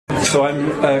So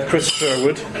I'm Chris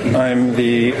Sherwood. I'm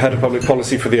the head of public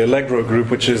policy for the Allegro group,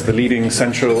 which is the leading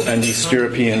Central and East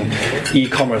European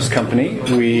e-commerce company.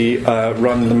 We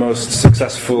run the most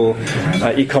successful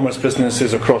e-commerce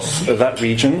businesses across that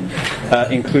region,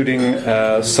 including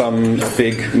some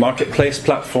big marketplace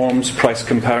platforms, price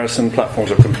comparison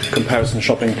platforms, or comparison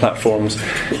shopping platforms,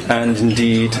 and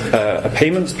indeed a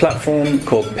payments platform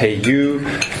called PayU,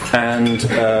 and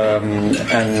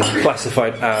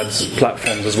classified ads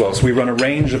platforms as well. So we run a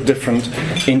range of different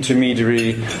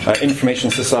intermediary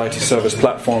information society service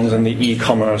platforms in the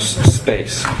e-commerce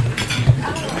space.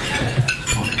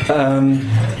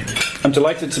 I'm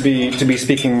delighted to be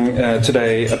speaking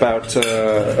today about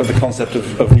the concept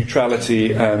of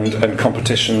neutrality and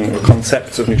competition, or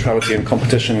concepts of neutrality and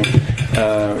competition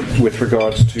with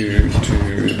regards to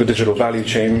the digital value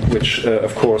chain, which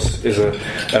of course is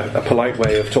a polite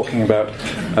way of talking about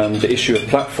the issue of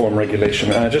platform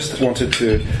regulation. And I just wanted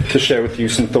to share with you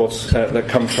some thoughts that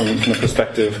come from the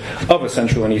perspective of a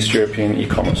Central and East European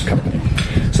e-commerce company.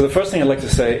 So the first thing I'd like to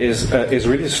say is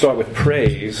really to start with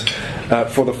praise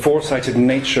for the foresighted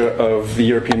nature of the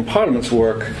European Parliament's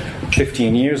work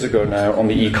 15 years ago now on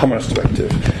the e-commerce directive.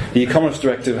 The e-commerce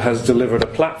directive has delivered a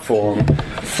platform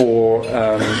for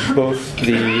both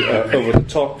the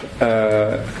over-the-top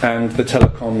and the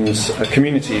telecoms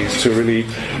communities to really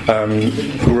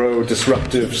grow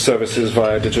disruptive services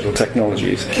via digital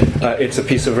technologies. It's a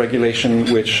piece of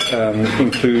regulation which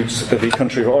includes the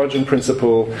country of origin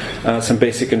principle, some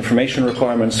basic information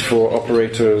requirements for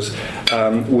operators,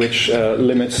 which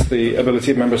limits the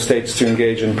ability of member states to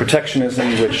engage in protectionism,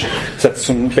 which sets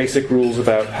some basic rules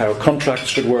about how contracts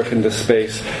should work in this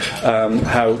space,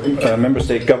 how member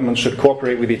state governments should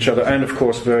cooperate with each other, and of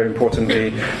course, very importantly,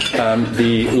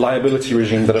 the liability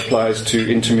regime that applies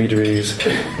to intermediaries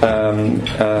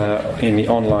in the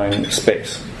online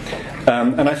space.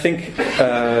 And I think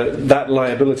that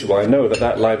liability, well, I know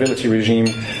that liability regime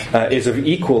is of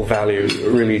equal value,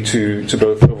 really, to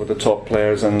both over-the-top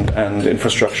players and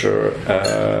infrastructure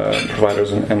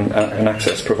providers and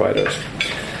access providers.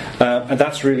 And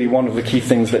that's really one of the key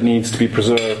things that needs to be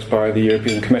preserved by the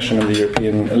European Commission and the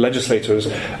European legislators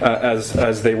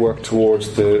as they work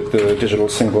towards the digital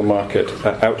single market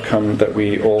outcome that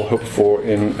we all hope for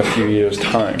in a few years'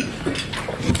 time.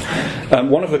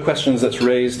 One of the questions that's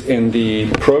raised in the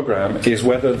program is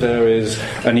whether there is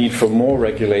a need for more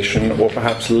regulation or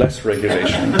perhaps less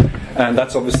regulation. And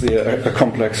that's obviously a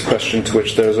complex question to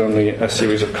which there's only a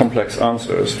series of complex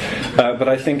answers. But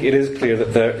I think it is clear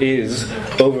that there is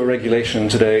over-regulation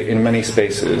today in many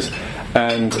spaces.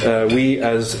 And we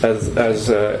as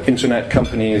internet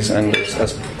companies and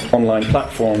as online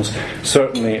platforms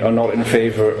certainly are not in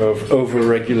favor of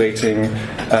over-regulating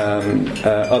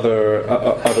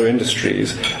other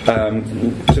industries.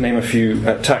 To name a few,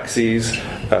 taxis,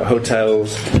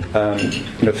 hotels,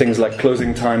 things like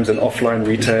closing times and offline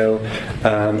retail,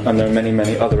 and there are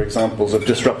many other examples of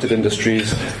disrupted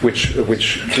industries which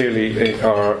clearly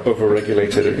are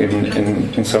over-regulated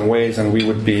in some ways, and we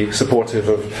would be supportive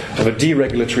of a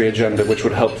deregulatory agenda which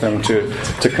would help them to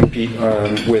compete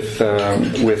with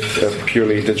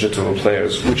purely digital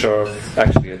players, which are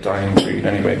actually a dying breed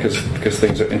anyway, because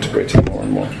things are integrating more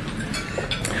and more.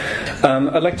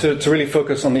 I'd like to really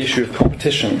focus on the issue of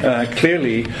competition.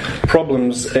 Clearly,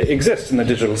 problems exist in the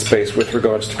digital space with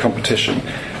regards to competition.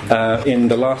 In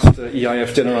the last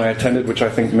EIF dinner I attended, which I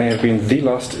think may have been the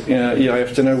last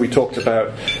EIF dinner, we talked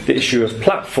about the issue of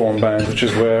platform bans, which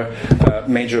is where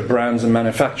major brands and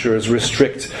manufacturers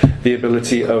restrict the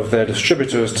ability of their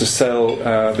distributors to sell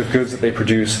the goods that they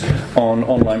produce on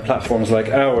online platforms like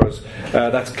ours.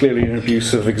 That's clearly an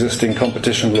abuse of existing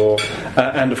competition law.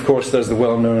 And of course, there's the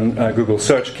well-known Google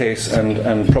search case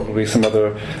and probably some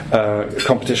other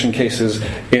competition cases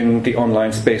in the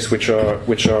online space which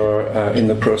are in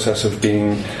the process of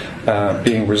being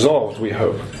resolved, we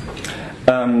hope.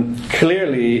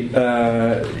 Clearly,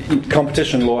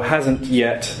 competition law hasn't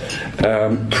yet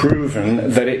proven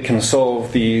that it can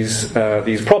solve these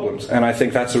problems, and I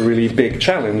think that's a really big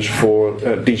challenge for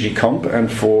DG Comp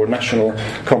and for national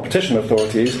competition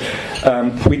authorities.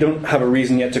 We don't have a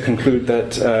reason yet to conclude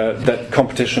that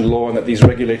competition law and that these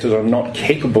regulators are not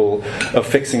capable of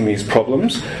fixing these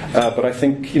problems, but I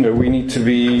think we need to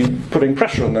be putting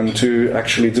pressure on them to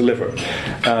actually deliver.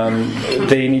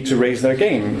 They need to raise their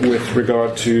game with regard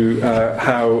to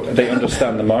how they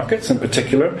understand the markets in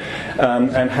particular,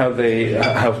 and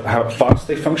how fast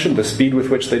they function, the speed with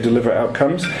which they deliver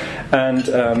outcomes,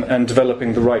 and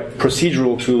developing the right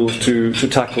procedural tools to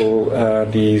tackle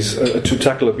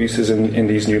abuses in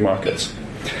these new markets.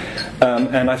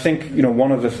 And I think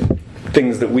one of the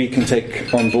things that we can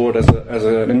take on board as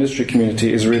an industry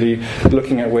community is really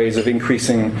looking at ways of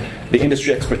increasing the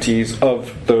industry expertise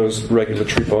of those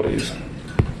regulatory bodies.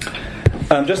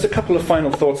 Just a couple of final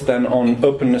thoughts then on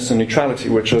openness and neutrality,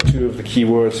 which are two of the key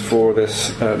words for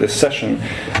this session.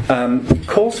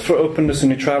 Calls for openness and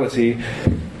neutrality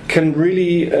can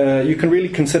really you can really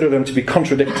consider them to be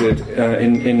contradicted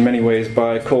in many ways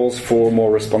by calls for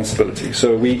more responsibility.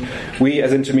 So we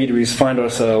as intermediaries find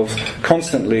ourselves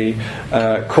constantly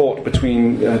caught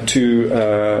between two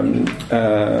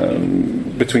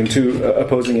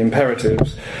opposing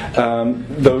imperatives.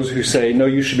 Those who say no,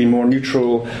 you should be more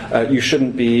neutral. You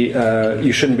shouldn't be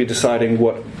deciding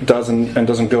what does and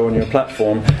doesn't go on your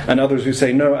platform, and others who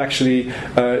say no, actually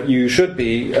you should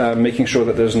be making sure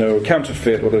that there's no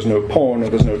counterfeit, or there's no porn, or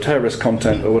there's no terrorist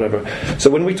content, or whatever.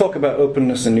 So when we talk about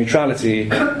openness and neutrality,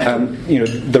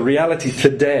 the reality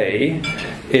today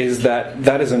is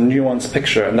that is a nuanced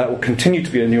picture, and that will continue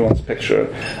to be a nuanced picture.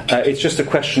 It's just a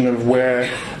question of where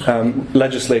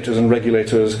legislators and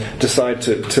regulators decide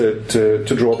to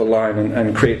draw the line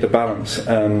and create the balance.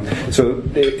 So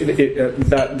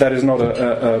that is not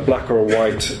a black or a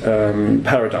white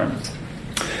paradigm.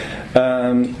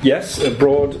 Yes,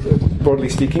 broadly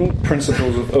speaking,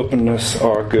 principles of openness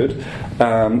are good,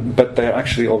 but they're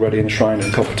actually already enshrined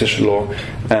in competition law,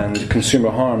 and consumer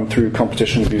harm through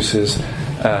competition abuses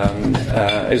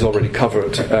is already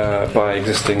covered by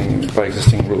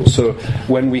existing rules. So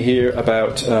when we hear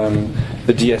about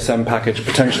the DSM package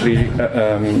potentially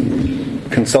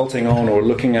consulting on or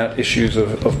looking at issues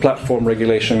of platform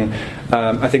regulation,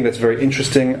 I think that's very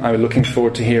interesting. I'm looking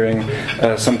forward to hearing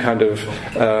some kind of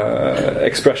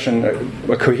expression,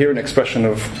 a coherent expression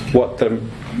of what there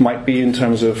might be in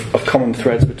terms of common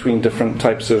threads between different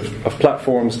types of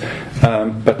platforms.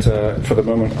 But for the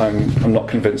moment, I'm not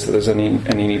convinced that there's any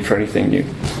need for anything new.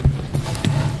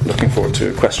 Looking forward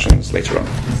to questions later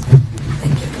on.